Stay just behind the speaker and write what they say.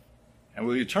And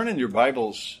will you turn in your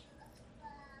Bibles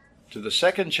to the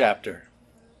second chapter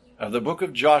of the book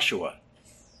of Joshua.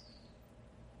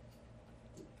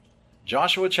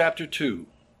 Joshua chapter 2.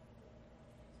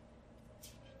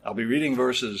 I'll be reading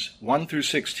verses 1 through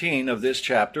 16 of this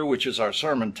chapter, which is our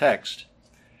sermon text.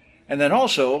 And then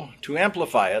also, to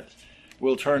amplify it,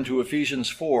 we'll turn to Ephesians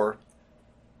 4,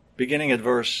 beginning at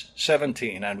verse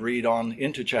 17, and read on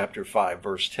into chapter 5,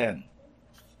 verse 10.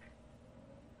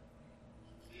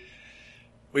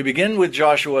 We begin with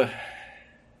Joshua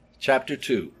chapter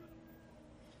 2.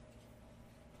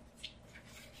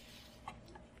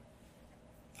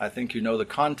 I think you know the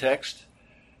context,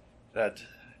 that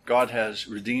God has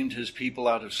redeemed his people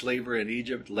out of slavery in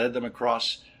Egypt, led them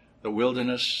across the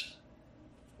wilderness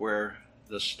where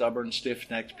the stubborn,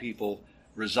 stiff-necked people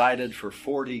resided for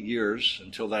 40 years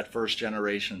until that first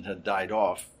generation had died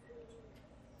off.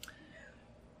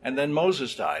 And then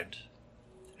Moses died,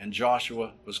 and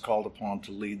Joshua was called upon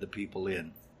to lead the people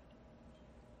in.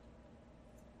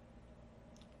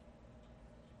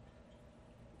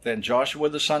 Then Joshua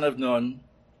the son of Nun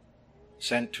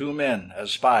sent 2 men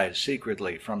as spies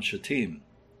secretly from Shittim,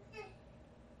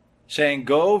 saying,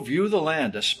 "Go view the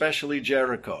land, especially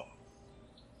Jericho."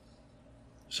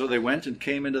 So they went and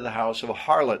came into the house of a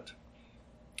harlot,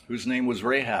 whose name was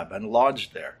Rahab, and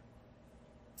lodged there.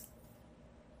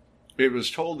 It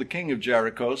was told the king of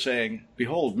Jericho, saying,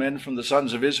 "Behold, men from the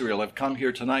sons of Israel have come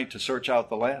here tonight to search out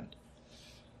the land."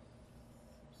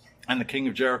 And the king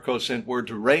of Jericho sent word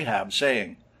to Rahab,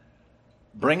 saying,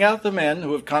 "Bring out the men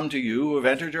who have come to you, who have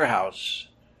entered your house,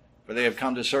 for they have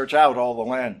come to search out all the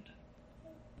land."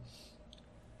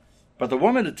 But the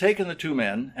woman had taken the 2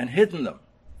 men and hidden them.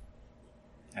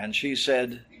 And she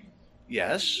said,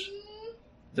 "Yes,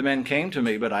 the men came to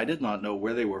me, but I did not know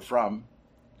where they were from.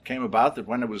 It came about that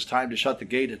when it was time to shut the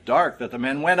gate at dark, that the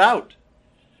men went out.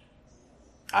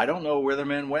 I don't know where the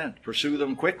men went. Pursue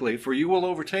them quickly, for you will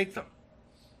overtake them."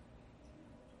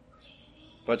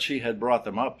 But she had brought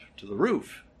them up to the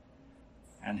roof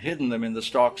and hidden them in the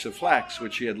stalks of flax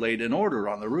which she had laid in order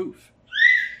on the roof.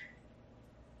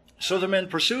 So the men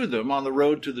pursued them on the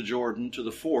road to the Jordan, to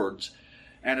the fords,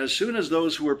 and as soon as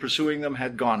those who were pursuing them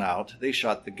had gone out, they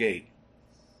shut the gate.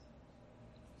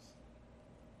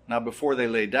 Now before they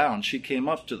lay down, she came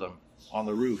up to them on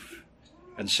the roof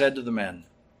and said to the men,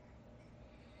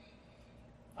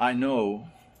 "I know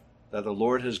that the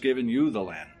Lord has given you the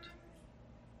land,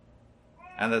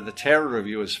 and that the terror of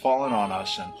you has fallen on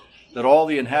us, and that all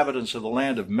the inhabitants of the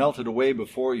land have melted away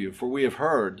before you. For we have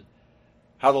heard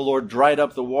how the Lord dried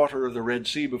up the water of the Red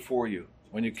Sea before you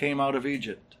when you came out of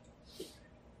Egypt,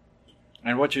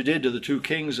 and what you did to the 2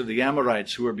 kings of the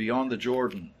Amorites who are beyond the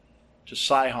Jordan, to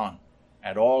Sihon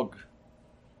and Og,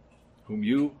 whom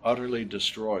you utterly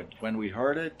destroyed. When we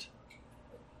heard it,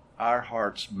 our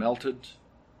hearts melted,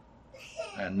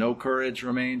 and no courage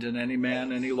remained in any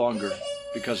man any longer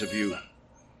because of you.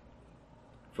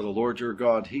 For the Lord your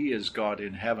God, he is God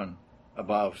in heaven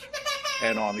above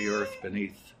and on the earth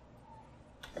beneath.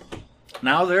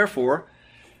 Now therefore,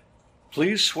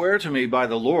 please swear to me by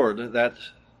the Lord that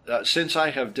since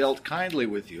I have dealt kindly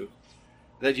with you,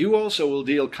 that you also will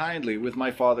deal kindly with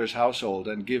my father's household,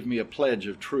 and give me a pledge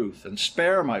of truth, and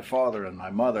spare my father and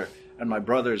my mother and my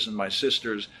brothers and my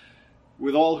sisters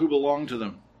with all who belong to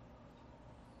them,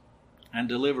 and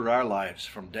deliver our lives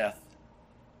from death."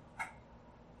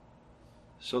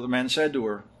 So the men said to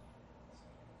her,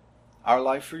 "Our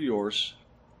life for yours,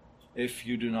 if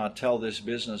you do not tell this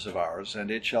business of ours, and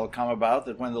it shall come about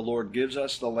that when the Lord gives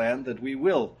us the land, that we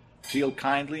will deal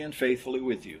kindly and faithfully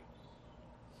with you."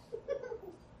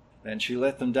 Then she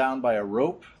let them down by a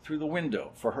rope through the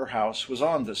window, for her house was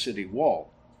on the city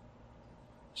wall,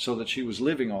 so that she was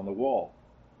living on the wall.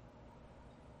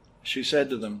 She said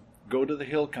to them, "Go to the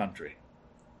hill country,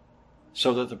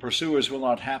 so that the pursuers will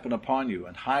not happen upon you,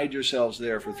 and hide yourselves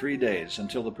there for 3 days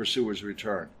until the pursuers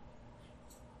return.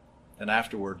 Then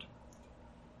afterward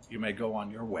you may go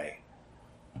on your way."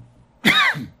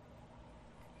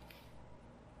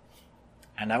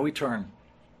 And now we turn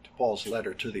to Paul's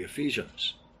letter to the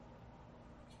Ephesians.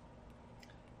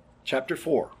 Chapter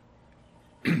 4.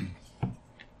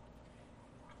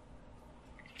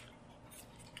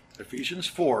 Ephesians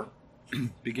 4,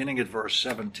 beginning at verse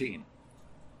 17.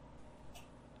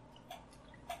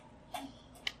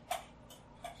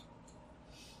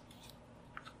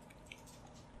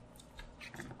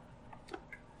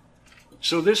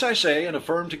 "So this I say, and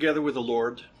affirm together with the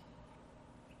Lord,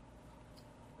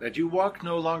 that you walk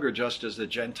no longer just as the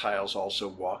Gentiles also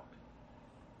walk,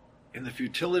 in the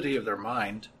futility of their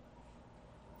mind,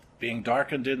 being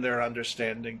darkened in their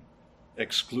understanding,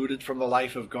 excluded from the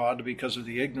life of God because of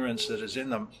the ignorance that is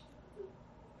in them,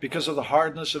 because of the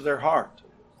hardness of their heart.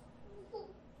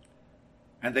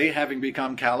 And they, having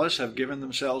become callous, have given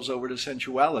themselves over to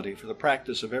sensuality for the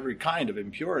practice of every kind of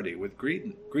impurity with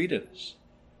greediness.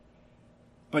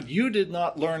 But you did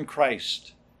not learn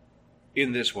Christ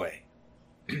in this way.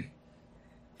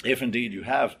 If indeed you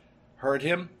have heard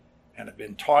him and have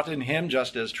been taught in him,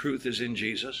 just as truth is in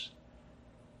Jesus,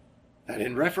 that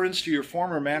in reference to your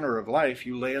former manner of life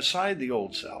you lay aside the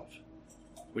old self,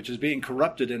 which is being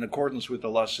corrupted in accordance with the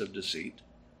lusts of deceit,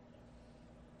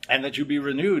 and that you be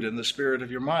renewed in the spirit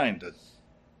of your mind, and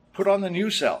put on the new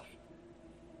self,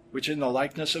 which in the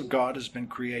likeness of God has been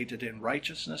created in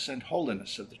righteousness and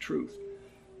holiness of the truth.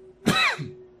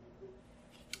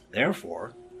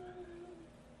 Therefore,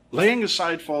 laying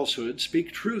aside falsehood,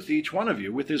 speak truth each one of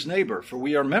you with his neighbor, for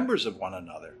we are members of one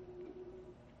another.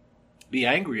 Be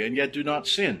angry, and yet do not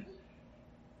sin.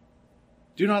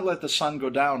 Do not let the sun go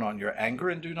down on your anger,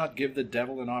 and do not give the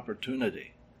devil an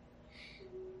opportunity.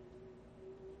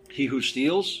 He who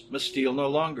steals must steal no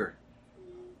longer,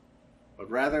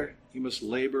 but rather he must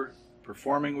labor,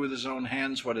 performing with his own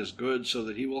hands what is good, so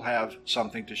that he will have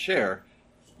something to share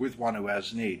with one who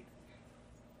has need.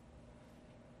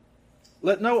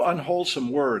 Let no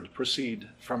unwholesome word proceed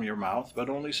from your mouth, but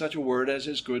only such a word as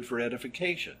is good for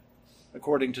edification,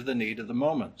 according to the need of the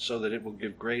moment, so that it will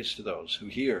give grace to those who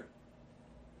hear.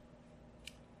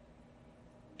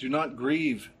 Do not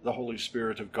grieve the Holy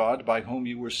Spirit of God, by whom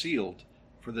you were sealed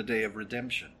for the day of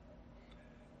redemption.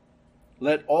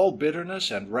 Let all bitterness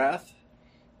and wrath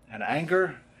and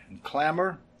anger and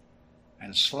clamor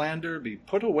and slander be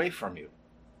put away from you,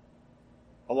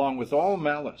 along with all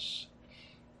malice.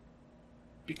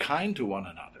 Be kind to one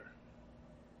another,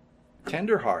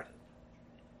 tender-hearted,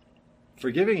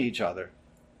 forgiving each other,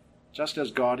 just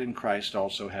as God in Christ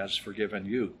also has forgiven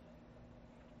you.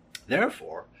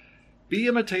 Therefore, be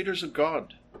imitators of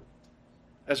God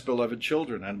as beloved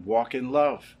children, and walk in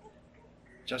love,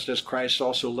 just as Christ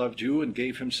also loved you and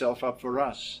gave himself up for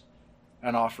us,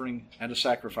 an offering and a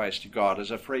sacrifice to God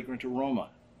as a fragrant aroma.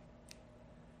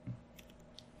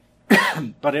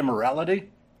 But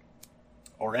immorality,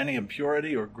 or any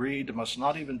impurity or greed, must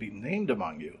not even be named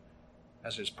among you,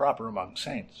 as is proper among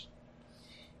saints.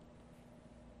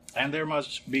 And there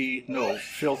must be no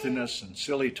filthiness and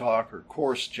silly talk or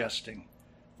coarse jesting,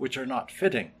 which are not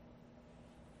fitting,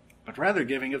 but rather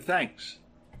giving of thanks.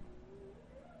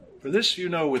 For this you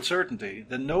know with certainty,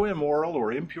 that no immoral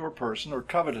or impure person or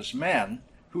covetous man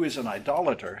who is an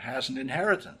idolater has an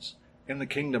inheritance in the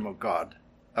kingdom of God,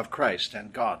 of Christ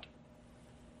and God.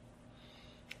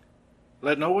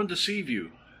 Let no one deceive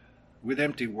you with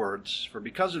empty words, for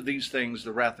because of these things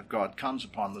the wrath of God comes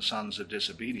upon the sons of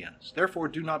disobedience. Therefore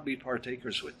do not be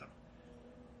partakers with them.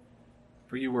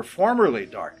 For you were formerly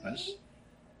darkness,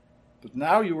 but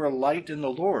now you are light in the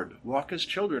Lord. Walk as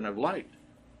children of light.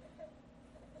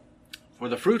 For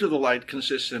the fruit of the light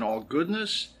consists in all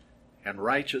goodness and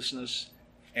righteousness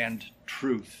and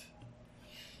truth,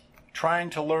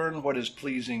 trying to learn what is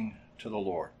pleasing to the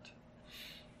Lord.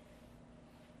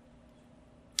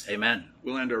 Amen.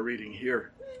 We'll end our reading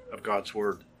here of God's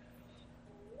Word.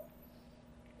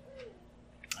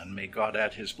 And may God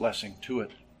add his blessing to it.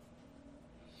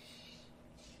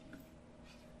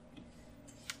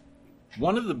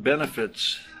 One of the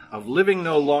benefits of living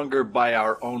no longer by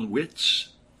our own wits,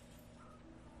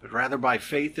 but rather by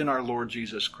faith in our Lord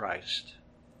Jesus Christ.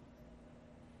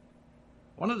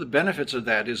 One of the benefits of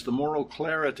that is the moral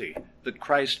clarity that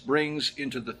Christ brings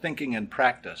into the thinking and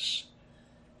practice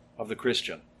of the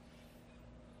Christian.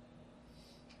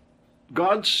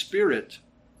 God's Spirit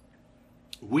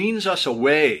weans us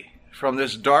away from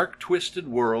this dark, twisted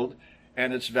world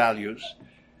and its values,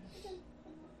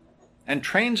 and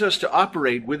trains us to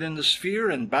operate within the sphere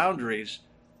and boundaries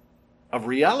of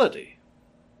reality,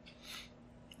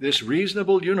 this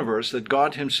reasonable universe that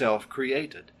God himself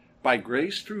created. By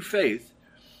grace through faith,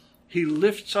 he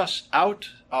lifts us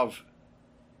out of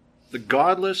the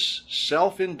godless,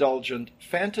 self-indulgent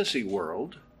fantasy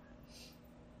world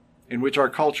in which our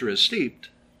culture is steeped,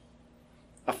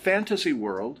 a fantasy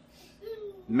world,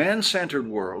 man-centered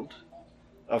world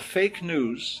of fake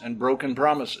news and broken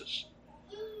promises.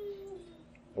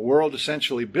 A world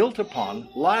essentially built upon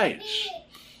lies.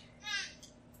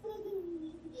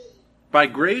 By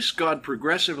grace, God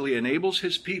progressively enables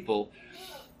his people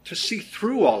to see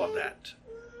through all of that.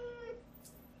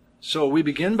 So we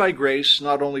begin by grace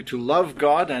not only to love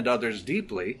God and others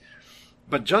deeply,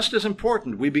 but just as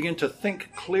important, we begin to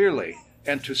think clearly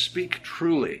and to speak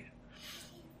truly.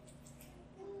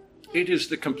 It is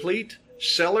the complete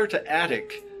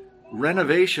cellar-to-attic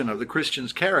renovation of the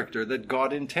Christian's character that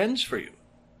God intends for you.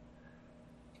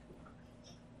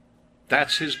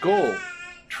 That's his goal.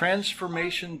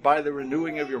 Transformation by the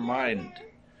renewing of your mind.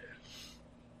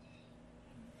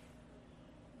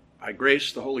 By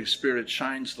grace, the Holy Spirit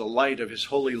shines the light of his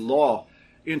holy law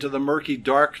into the murky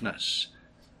darkness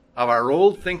of our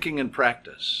old thinking and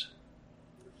practice.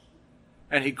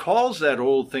 And he calls that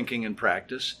old thinking and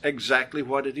practice exactly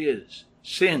what it is: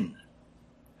 sin.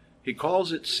 He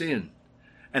calls it sin.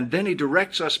 And then he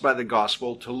directs us by the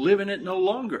gospel to live in it no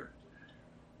longer,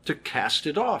 to cast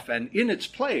it off, and in its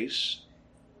place,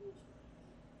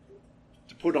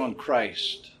 to put on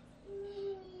Christ,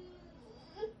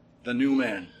 the new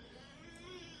man,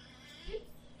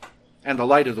 and the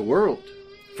light of the world.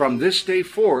 From this day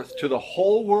forth to the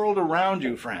whole world around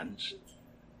you, friends,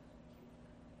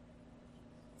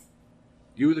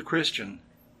 you, the Christian,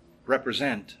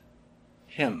 represent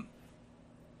him.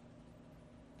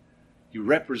 You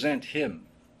represent him.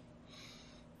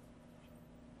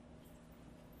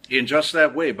 In just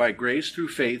that way, by grace through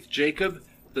faith, Jacob,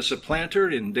 the supplanter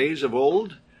in days of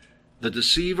old, the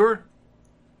deceiver,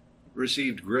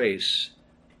 received grace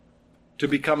to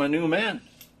become a new man.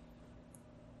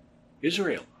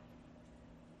 Israel,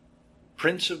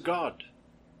 Prince of God.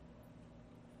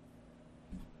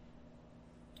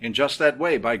 In just that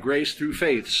way, by grace through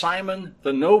faith, Simon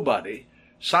the nobody,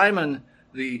 Simon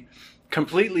the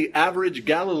completely average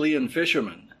Galilean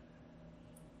fisherman,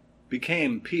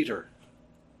 became Peter,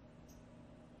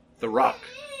 the rock.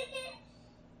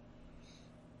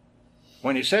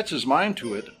 When he sets his mind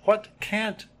to it, what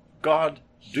can't God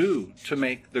do to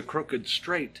make the crooked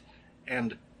straight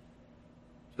and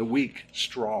the weak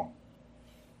strong?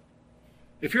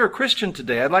 If you're a Christian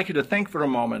today, I'd like you to think for a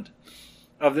moment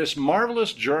of this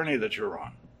marvelous journey that you're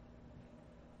on.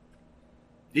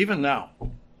 Even now,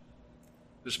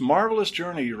 this marvelous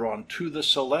journey you're on to the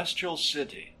celestial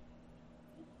city.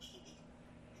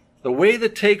 The way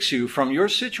that takes you from your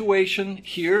situation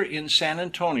here in San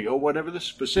Antonio, whatever the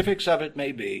specifics of it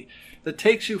may be, that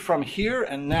takes you from here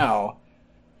and now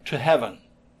to heaven.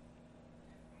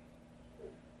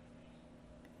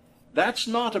 That's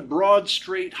not a broad,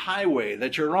 straight highway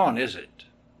that you're on, is it?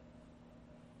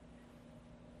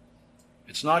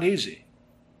 It's not easy.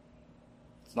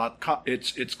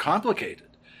 It's complicated.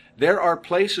 There are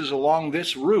places along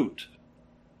this route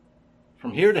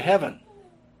from here to heaven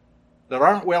that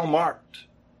aren't well marked.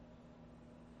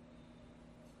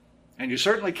 And you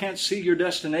certainly can't see your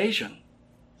destination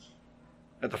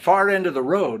at the far end of the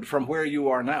road from where you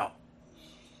are now.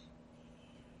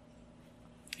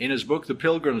 In his book, The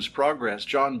Pilgrim's Progress,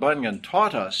 John Bunyan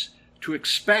taught us to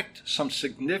expect some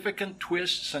significant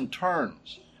twists and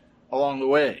turns along the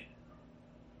way.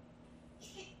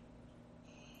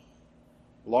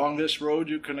 Along this road,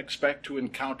 you can expect to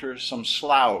encounter some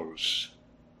sloughs,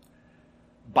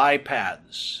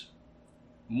 bypaths,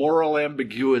 moral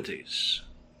ambiguities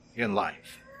in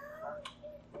life.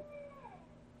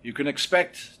 You can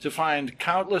expect to find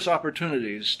countless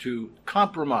opportunities to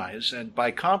compromise, and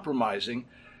by compromising,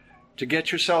 to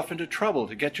get yourself into trouble,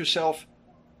 to get yourself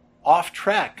off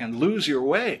track and lose your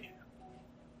way.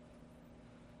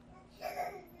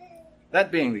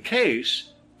 That being the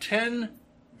case, 10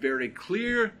 very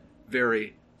clear,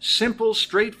 very simple,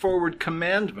 straightforward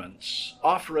commandments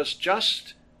offer us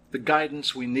just the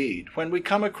guidance we need when we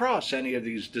come across any of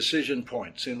these decision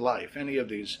points in life, any of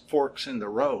these forks in the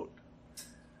road.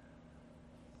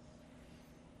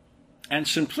 And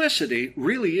simplicity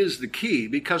really is the key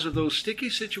because of those sticky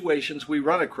situations we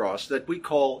run across that we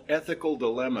call ethical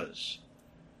dilemmas.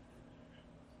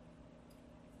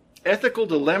 Ethical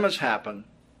dilemmas happen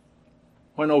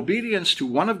when obedience to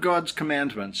one of God's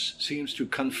commandments seems to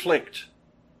conflict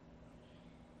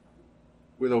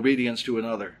with obedience to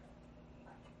another.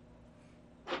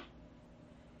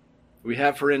 We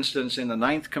have, for instance, in the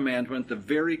 9th commandment, the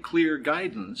very clear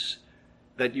guidance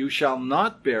that you shall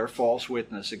not bear false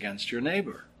witness against your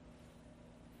neighbor,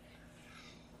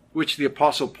 which the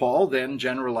Apostle Paul then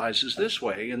generalizes this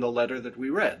way in the letter that we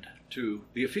read to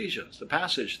the Ephesians, the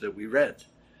passage that we read.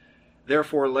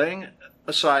 Therefore, laying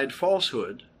aside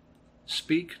falsehood,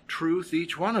 speak truth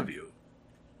each one of you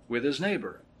with his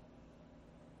neighbor,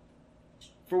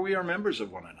 for we are members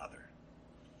of one another.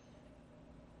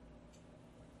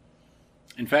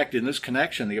 In fact, in this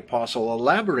connection, the apostle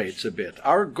elaborates a bit.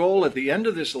 Our goal at the end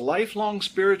of this lifelong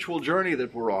spiritual journey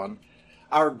that we're on,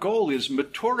 our goal is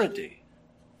maturity,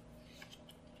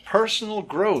 personal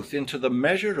growth into the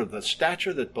measure of the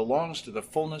stature that belongs to the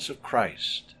fullness of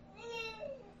Christ.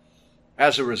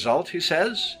 As a result, he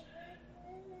says,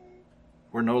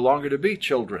 we're no longer to be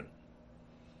children,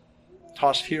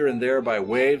 tossed here and there by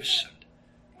waves,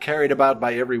 carried about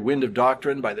by every wind of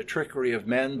doctrine, by the trickery of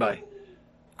men, by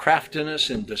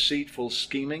craftiness and deceitful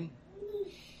scheming,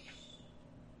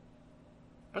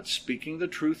 but speaking the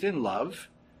truth in love,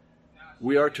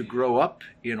 we are to grow up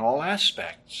in all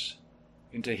aspects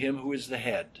into Him who is the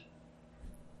head,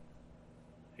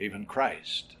 even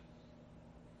Christ.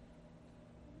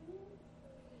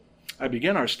 I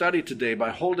begin our study today by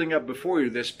holding up before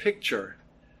you this picture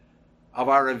of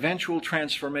our eventual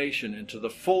transformation into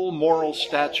the full moral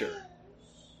stature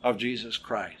of Jesus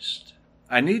Christ.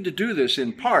 I need to do this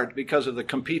in part because of the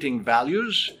competing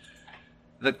values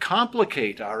that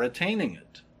complicate our attaining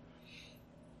it.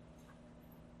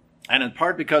 And in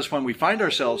part because when we find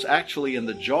ourselves actually in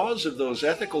the jaws of those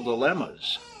ethical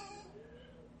dilemmas,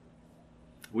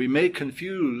 we may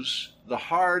confuse the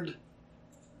hard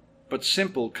but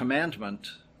simple commandment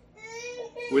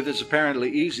with its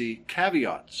apparently easy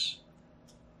caveats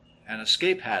and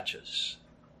escape hatches.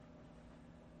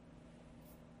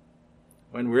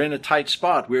 When we're in a tight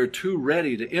spot, we're too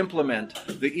ready to implement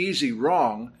the easy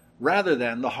wrong rather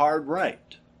than the hard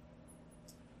right.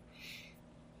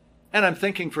 And I'm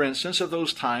thinking, for instance, of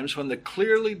those times when the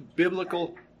clearly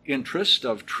biblical interest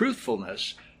of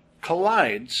truthfulness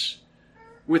collides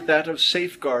with that of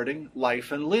safeguarding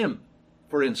life and limb,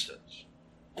 for instance.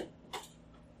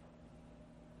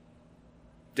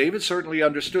 David certainly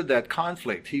understood that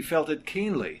conflict. He felt it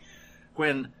keenly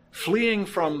when, fleeing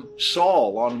from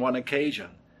Saul on one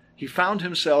occasion, he found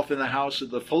himself in the house of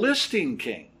the Philistine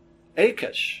king,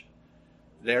 Achish,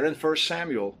 there in 1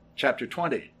 Samuel chapter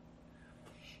 20.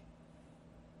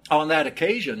 On that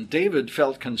occasion, David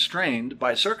felt constrained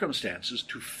by circumstances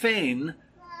to feign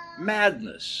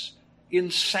madness,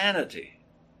 insanity,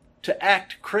 to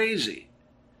act crazy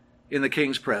in the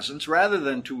king's presence rather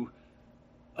than to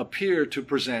appear to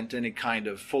present any kind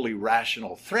of fully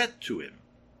rational threat to him.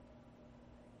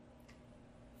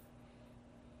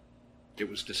 It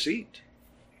was deceit.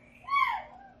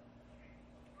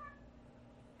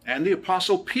 And the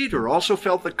Apostle Peter also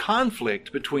felt the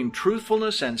conflict between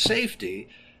truthfulness and safety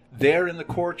there in the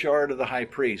courtyard of the high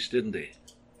priest, didn't he?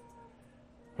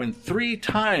 When 3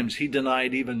 times he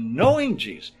denied even knowing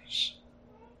Jesus.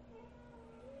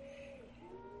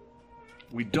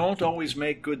 We don't always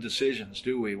make good decisions,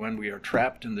 do we, when we are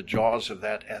trapped in the jaws of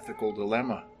that ethical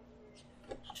dilemma.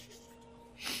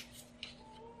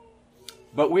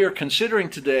 But we are considering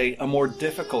today a more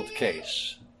difficult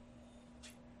case.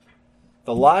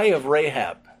 The lie of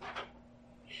Rahab,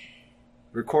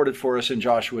 recorded for us in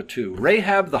Joshua 2.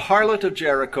 Rahab, the harlot of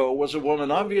Jericho, was a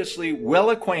woman obviously well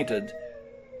acquainted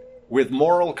with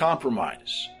moral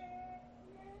compromise.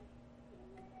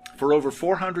 For over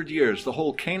 400 years, the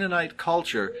whole Canaanite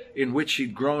culture in which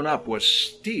she'd grown up was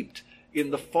steeped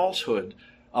in the falsehood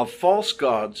of false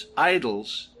gods,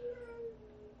 idols,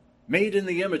 made in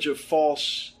the image of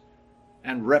false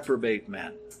and reprobate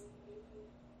men.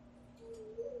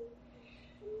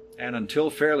 And until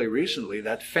fairly recently,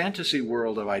 that fantasy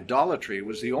world of idolatry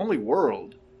was the only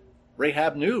world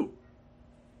Rahab knew.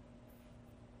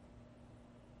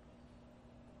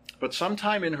 But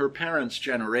sometime in her parents'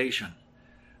 generation,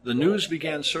 the news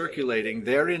began circulating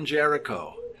there in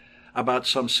Jericho about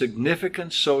some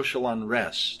significant social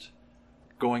unrest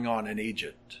going on in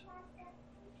Egypt.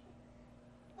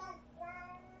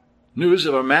 News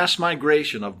of a mass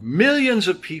migration of millions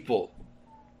of people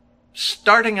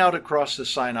starting out across the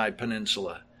Sinai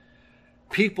Peninsula.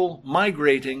 People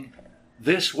migrating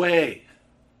this way.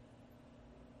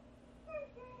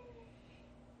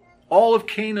 All of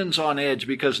Canaan's on edge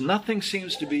because nothing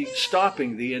seems to be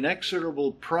stopping the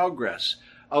inexorable progress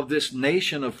of this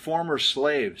nation of former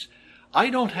slaves. I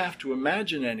don't have to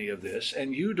imagine any of this,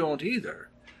 and you don't either,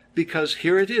 because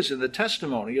here it is in the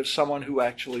testimony of someone who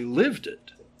actually lived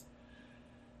it.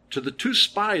 To the 2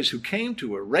 spies who came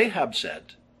to her, Rahab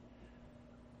said,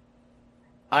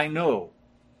 "I know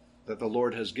that the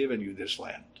Lord has given you this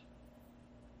land,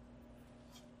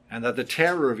 and that the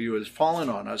terror of you has fallen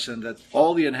on us, and that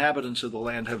all the inhabitants of the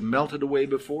land have melted away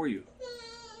before you.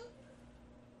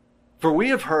 For we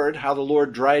have heard how the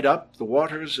Lord dried up the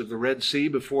waters of the Red Sea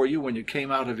before you when you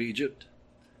came out of Egypt,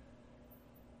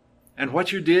 and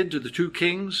what you did to the 2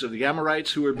 kings of the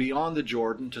Amorites who were beyond the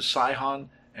Jordan, to Sihon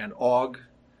and Og,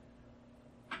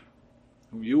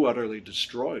 whom you utterly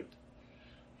destroyed.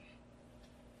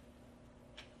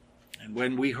 And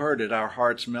when we heard it, our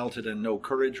hearts melted, and no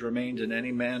courage remained in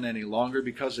any man any longer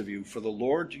because of you. For the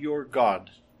Lord your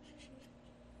God,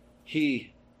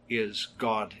 He is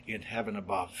God in heaven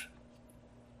above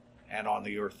and on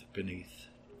the earth beneath."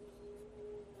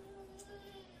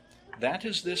 That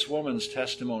is this woman's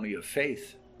testimony of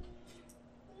faith.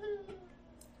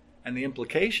 And the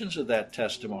implications of that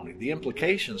testimony, the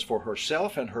implications for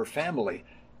herself and her family,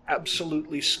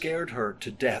 absolutely scared her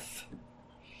to death.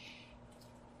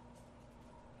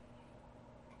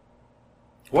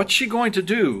 What's she going to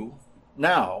do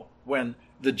now when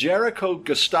the Jericho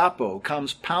Gestapo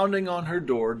comes pounding on her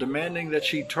door, demanding that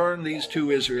she turn these 2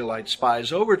 Israelite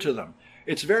spies over to them?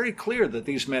 It's very clear that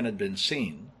these men had been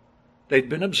seen. They'd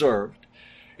been observed.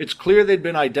 It's clear they'd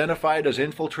been identified as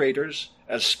infiltrators,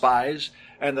 as spies,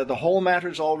 and that the whole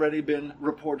matter's already been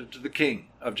reported to the king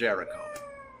of Jericho,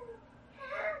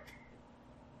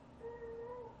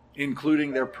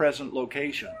 including their present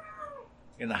location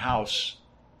in the house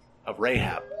of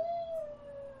Rahab.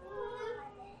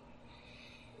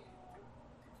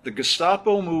 The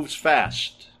Gestapo moves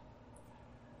fast,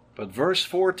 but verse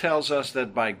 4 tells us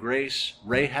that by grace,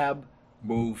 Rahab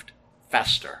moved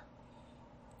faster.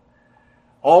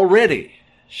 Already,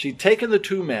 she'd taken the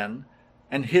 2 men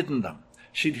and hidden them.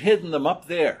 She'd hidden them up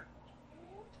there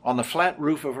on the flat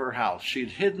roof of her house.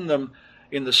 She'd hidden them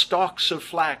in the stalks of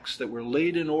flax that were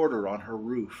laid in order on her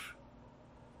roof.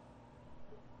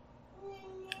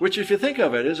 Which, if you think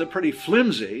of it, is a pretty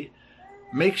flimsy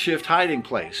makeshift hiding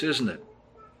place, isn't it?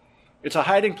 It's a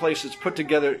hiding place that's put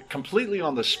together completely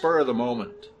on the spur of the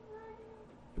moment.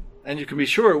 And you can be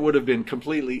sure it would have been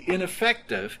completely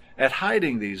ineffective at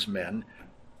hiding these men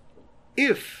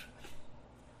if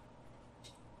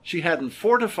she hadn't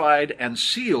fortified and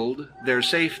sealed their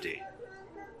safety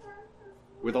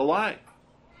with a lie.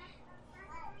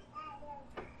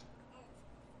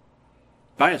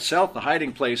 By itself, the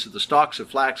hiding place of the stalks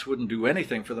of flax wouldn't do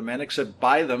anything for the men except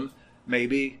buy them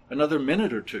maybe another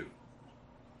minute or 2.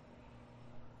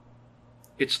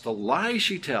 It's the lie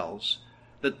she tells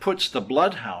that puts the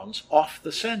bloodhounds off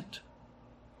the scent.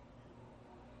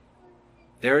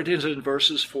 There it is in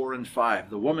verses 4 and 5.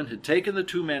 The woman had taken the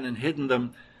 2 men and hidden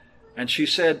them, and she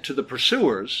said to the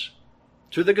pursuers,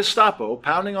 to the Gestapo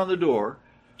pounding on the door,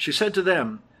 she said to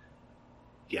them,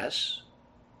 "Yes,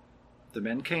 the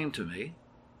men came to me,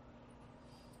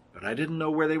 but I didn't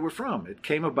know where they were from. It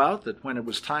came about that when it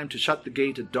was time to shut the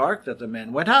gate at dark, that the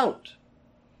men went out.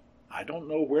 I don't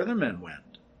know where the men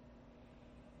went.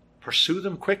 Pursue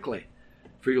them quickly,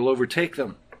 for you'll overtake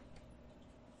them."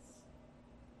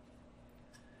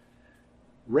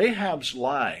 Rahab's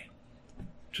lie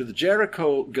to the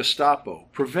Jericho Gestapo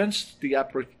prevents the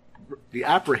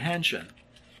apprehension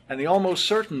and the almost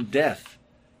certain death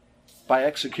by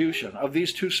execution of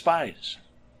these 2 spies.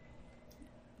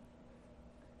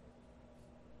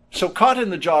 So caught in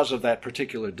the jaws of that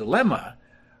particular dilemma,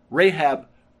 Rahab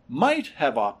might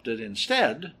have opted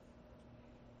instead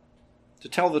to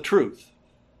tell the truth,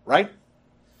 right?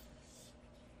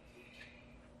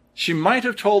 She might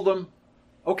have told them,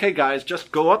 "Okay, guys,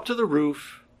 just go up to the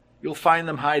roof. You'll find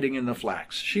them hiding in the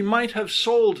flax." She might have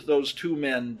sold those 2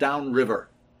 men downriver.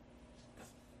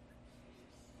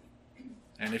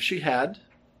 And if she had,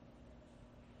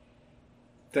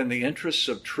 then the interests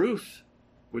of truth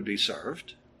would be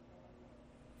served.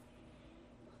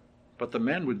 But the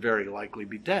men would very likely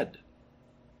be dead.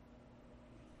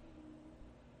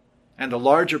 And the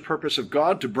larger purpose of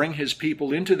God to bring his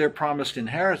people into their promised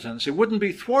inheritance, it wouldn't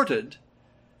be thwarted.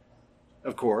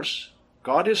 Of course,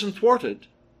 God isn't thwarted,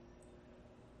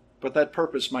 but that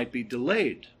purpose might be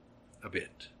delayed a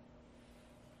bit.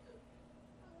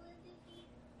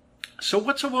 So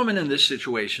what's a woman in this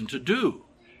situation to do?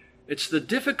 It's the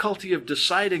difficulty of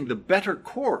deciding the better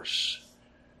course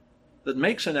that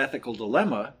makes an ethical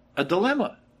dilemma a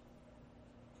dilemma.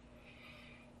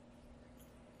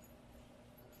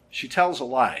 She tells a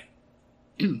lie.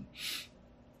 And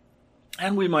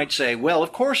we might say, well,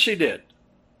 of course she did.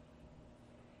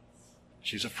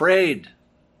 She's afraid.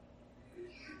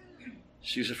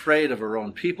 She's afraid of her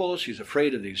own people. She's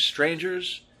afraid of these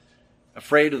strangers,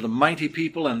 afraid of the mighty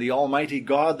people and the almighty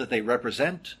God that they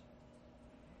represent.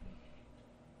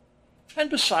 And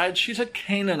besides, she's a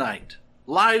Canaanite.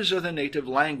 Lies are the native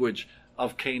language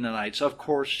of Canaanites. Of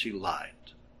course she lied.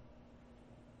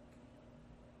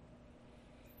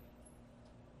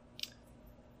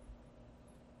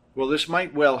 Well, this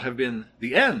might well have been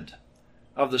the end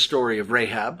of the story of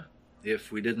Rahab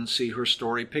if we didn't see her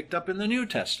story picked up in the New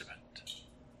Testament.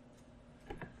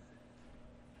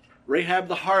 Rahab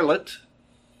the harlot,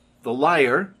 the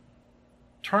liar,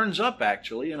 turns up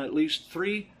actually in at least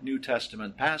 3 New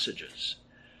Testament passages.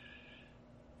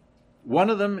 One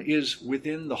of them is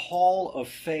within the hall of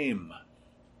fame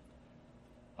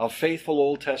of faithful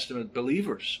Old Testament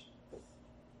believers.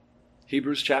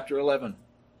 Hebrews chapter 11.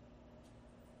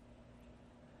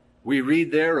 We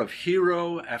read there of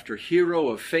hero after hero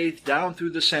of faith down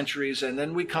through the centuries, and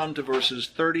then we come to verses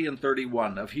 30 and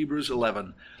 31 of Hebrews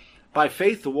 11. By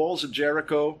faith the walls of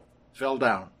Jericho fell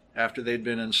down after they'd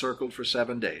been encircled for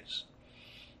 7 days.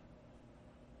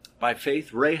 By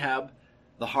faith, Rahab,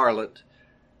 the harlot,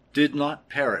 did not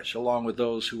perish along with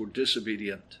those who were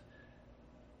disobedient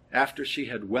after she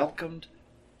had welcomed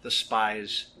the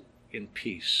spies in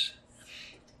peace.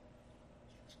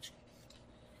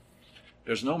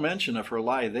 There's no mention of her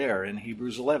lie there in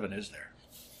Hebrews 11, is there?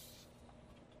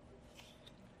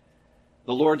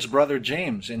 The Lord's brother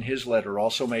James, in his letter,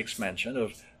 also makes mention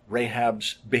of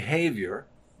Rahab's behavior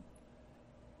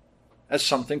as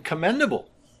something commendable.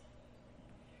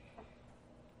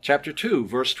 Chapter 2,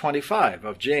 verse 25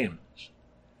 of James.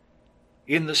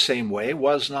 In the same way,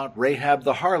 was not Rahab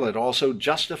the harlot also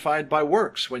justified by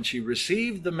works when she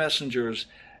received the messengers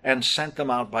and sent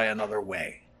them out by another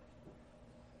way?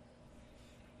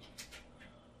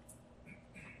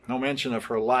 No mention of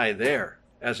her lie there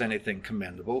as anything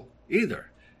commendable either.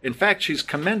 In fact, she's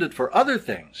commended for other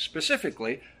things,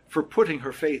 specifically for putting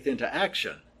her faith into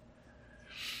action.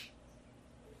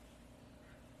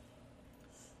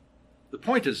 The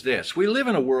point is this: we live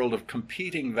in a world of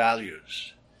competing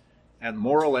values and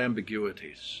moral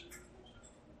ambiguities.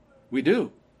 We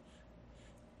do.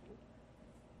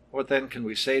 What then can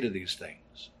we say to these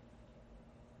things?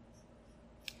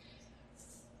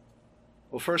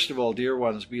 Well, first of all, dear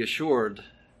ones, be assured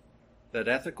that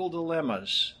ethical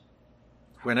dilemmas,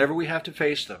 whenever we have to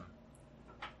face them,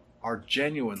 are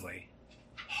genuinely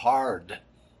hard.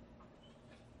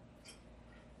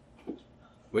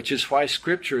 Which is why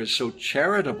Scripture is so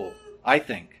charitable, I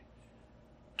think,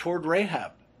 toward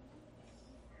Rahab.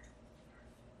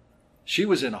 She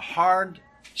was in a hard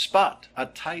spot, a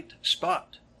tight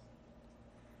spot.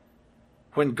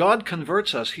 When God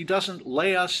converts us, He doesn't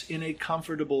lay us in a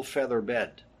comfortable feather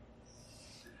bed.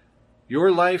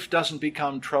 Your life doesn't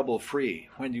become trouble-free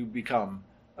when you become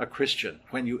a Christian,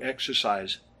 when you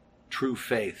exercise true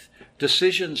faith.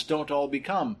 Decisions don't all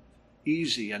become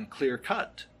easy and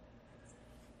clear-cut.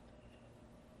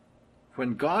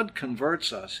 When God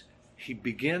converts us, He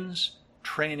begins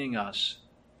training us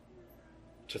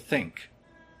to think.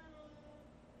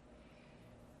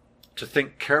 To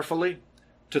think carefully,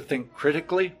 to think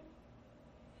critically,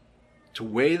 to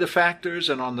weigh the factors,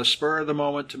 and on the spur of the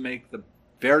moment to make the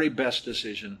very best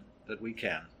decision that we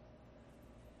can.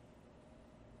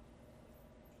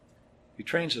 He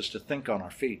trains us to think on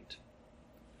our feet.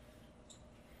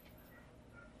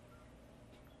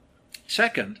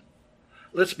 Second,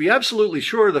 let's be absolutely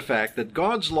sure of the fact that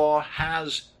God's law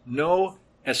has no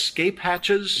escape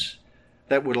hatches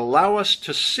that would allow us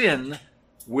to sin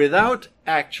without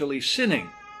actually sinning.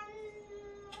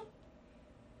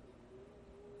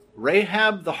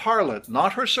 Rahab the harlot,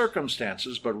 not her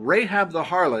circumstances, but Rahab the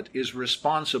harlot is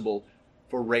responsible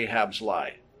for Rahab's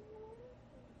lie.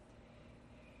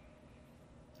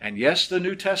 And yes, the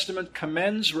New Testament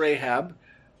commends Rahab,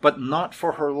 but not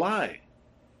for her lie.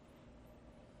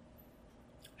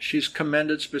 She's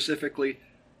commended specifically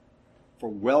for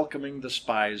welcoming the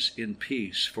spies in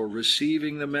peace, for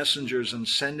receiving the messengers and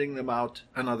sending them out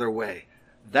another way.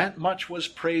 That much was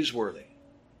praiseworthy.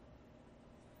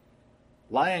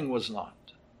 Lying was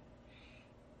not.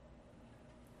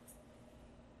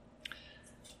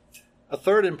 A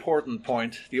third important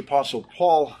point the Apostle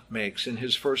Paul makes in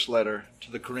his first letter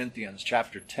to the Corinthians,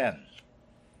 chapter 10.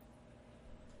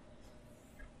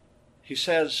 He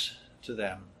says to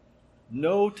them,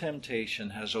 "No temptation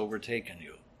has overtaken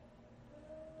you,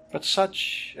 but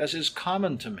such as is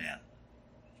common to men.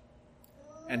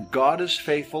 And God is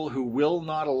faithful, who will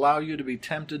not allow you to be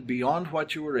tempted beyond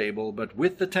what you are able, but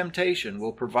with the temptation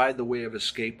will provide the way of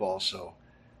escape also,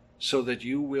 so that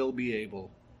you will be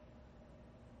able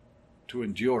to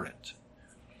endure it."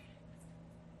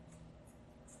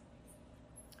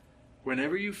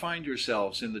 Whenever you find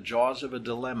yourselves in the jaws of a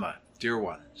dilemma, dear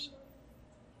ones,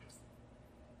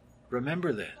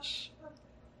 remember this: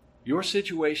 your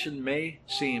situation may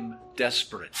seem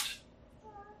desperate,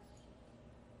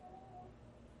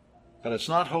 but it's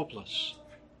not hopeless.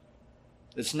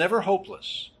 It's never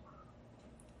hopeless.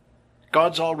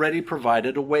 God's already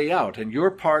provided a way out, and your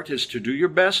part is to do your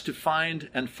best to find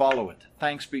and follow it.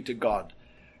 Thanks be to God.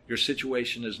 Your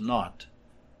situation is not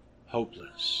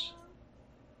hopeless.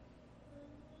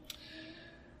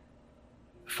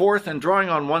 Fourth, and drawing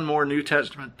on one more New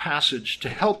Testament passage to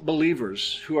help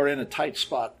believers who are in a tight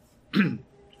spot,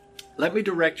 let me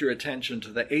direct your attention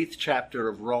to the 8th chapter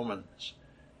of Romans,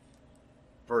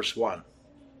 verse 1.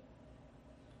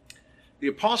 The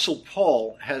Apostle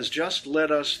Paul has just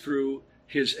led us through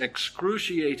his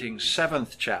excruciating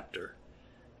 7th chapter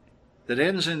that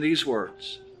ends in these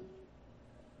words: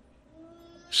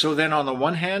 "So then, on the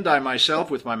one hand, I myself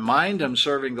with my mind am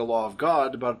serving the law of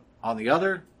God, but on the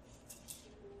other,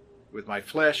 with my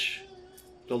flesh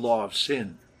the law of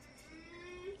sin.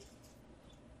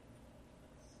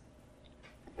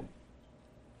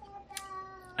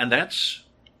 And that's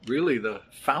really the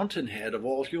fountainhead of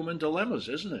all human dilemmas,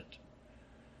 isn't it?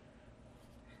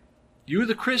 You,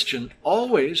 the Christian,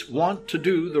 always want to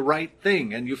do the right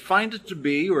thing, and you find it to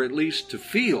be, or at least to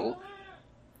feel,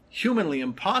 humanly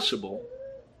impossible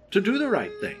to do the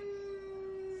right thing.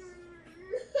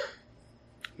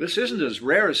 This isn't as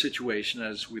rare a situation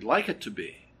as we'd like it to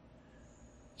be.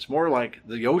 It's more like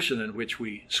the ocean in which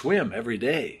we swim every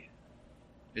day.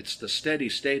 It's the steady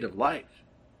state of life.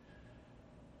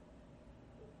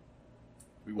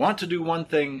 We want to do one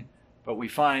thing, but we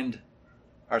find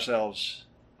ourselves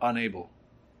unable.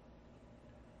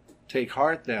 Take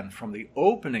heart then from the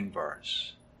opening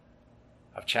verse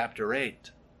of chapter 8.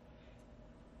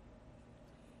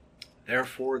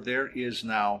 Therefore, there is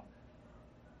now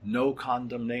no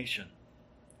condemnation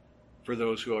for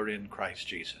those who are in Christ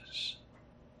Jesus.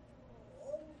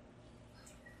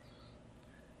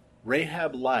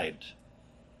 Rahab lied.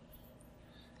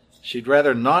 She'd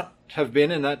rather not have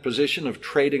been in that position of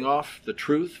trading off the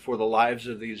truth for the lives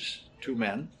of these two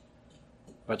men,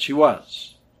 but she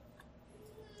was.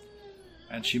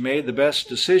 And she made the best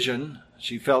decision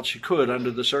she felt she could under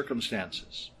the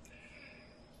circumstances.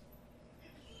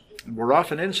 And we're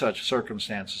often in such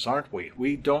circumstances, aren't we?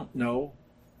 We don't know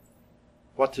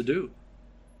what to do.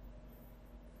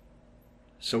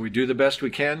 So we do the best we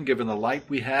can given the light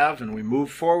we have, and we move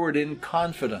forward in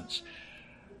confidence.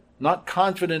 Not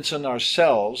confidence in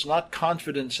ourselves, not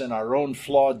confidence in our own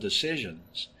flawed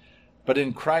decisions, but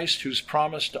in Christ who's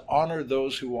promised to honor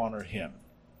those who honor him.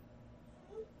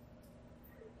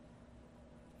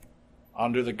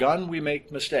 Under the gun we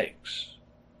make mistakes.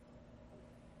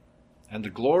 And the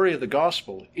glory of the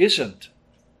gospel isn't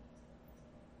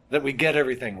that we get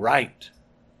everything right.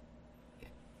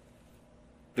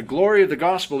 The glory of the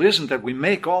gospel isn't that we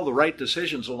make all the right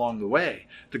decisions along the way.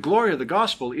 The glory of the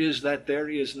gospel is that there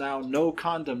is now no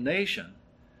condemnation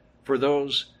for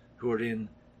those who are in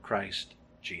Christ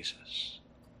Jesus.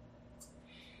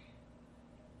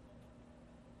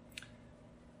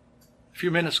 A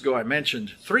few minutes ago I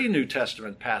mentioned 3 New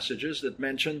Testament passages that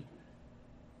mention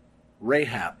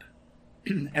Rahab.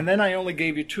 And then I only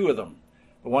gave you 2 of them.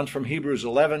 The one from Hebrews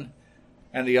 11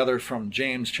 and the other from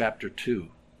James chapter 2.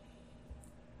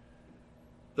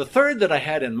 The third that I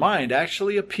had in mind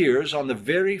actually appears on the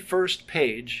very first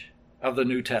page of the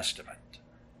New Testament.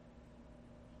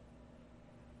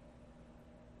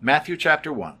 Matthew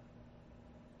chapter 1.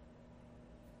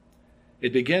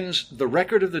 It begins the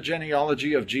record of the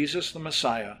genealogy of Jesus the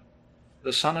Messiah,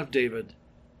 the son of David,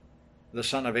 the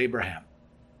son of Abraham.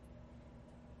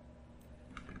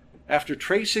 After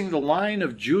tracing the line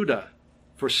of Judah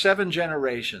for 7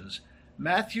 generations,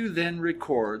 Matthew then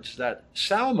records that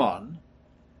Salmon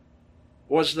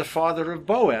was the father of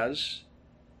Boaz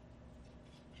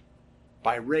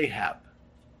by Rahab.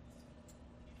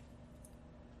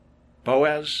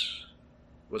 Boaz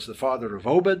was the father of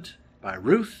Obed by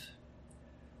Ruth,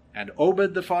 and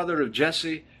Obed the father of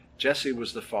Jesse. Jesse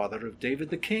was the father of David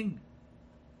the king.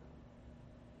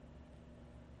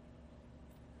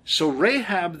 So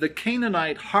Rahab the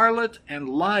Canaanite harlot and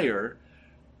liar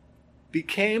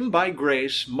became by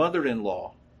grace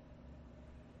mother-in-law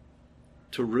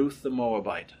to Ruth the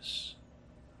Moabitess,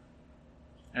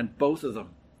 and both of them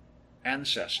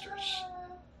ancestors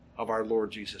of our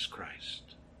Lord Jesus Christ.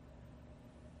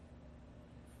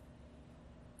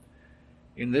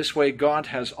 In this way, God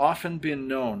has often been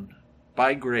known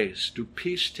by grace to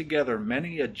piece together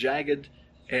many a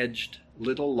jagged-edged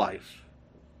little life,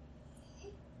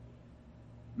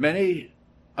 many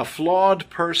a flawed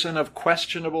person of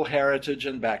questionable heritage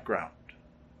and background.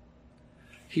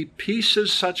 He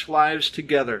pieces such lives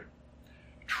together,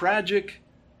 tragic,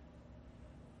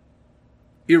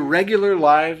 irregular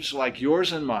lives like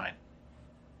yours and mine.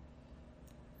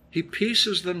 He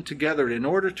pieces them together in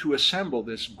order to assemble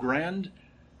this grand,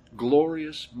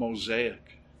 glorious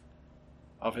mosaic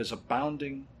of his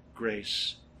abounding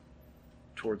grace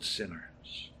towards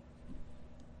sinners.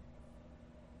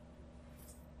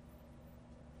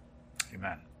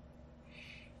 Amen.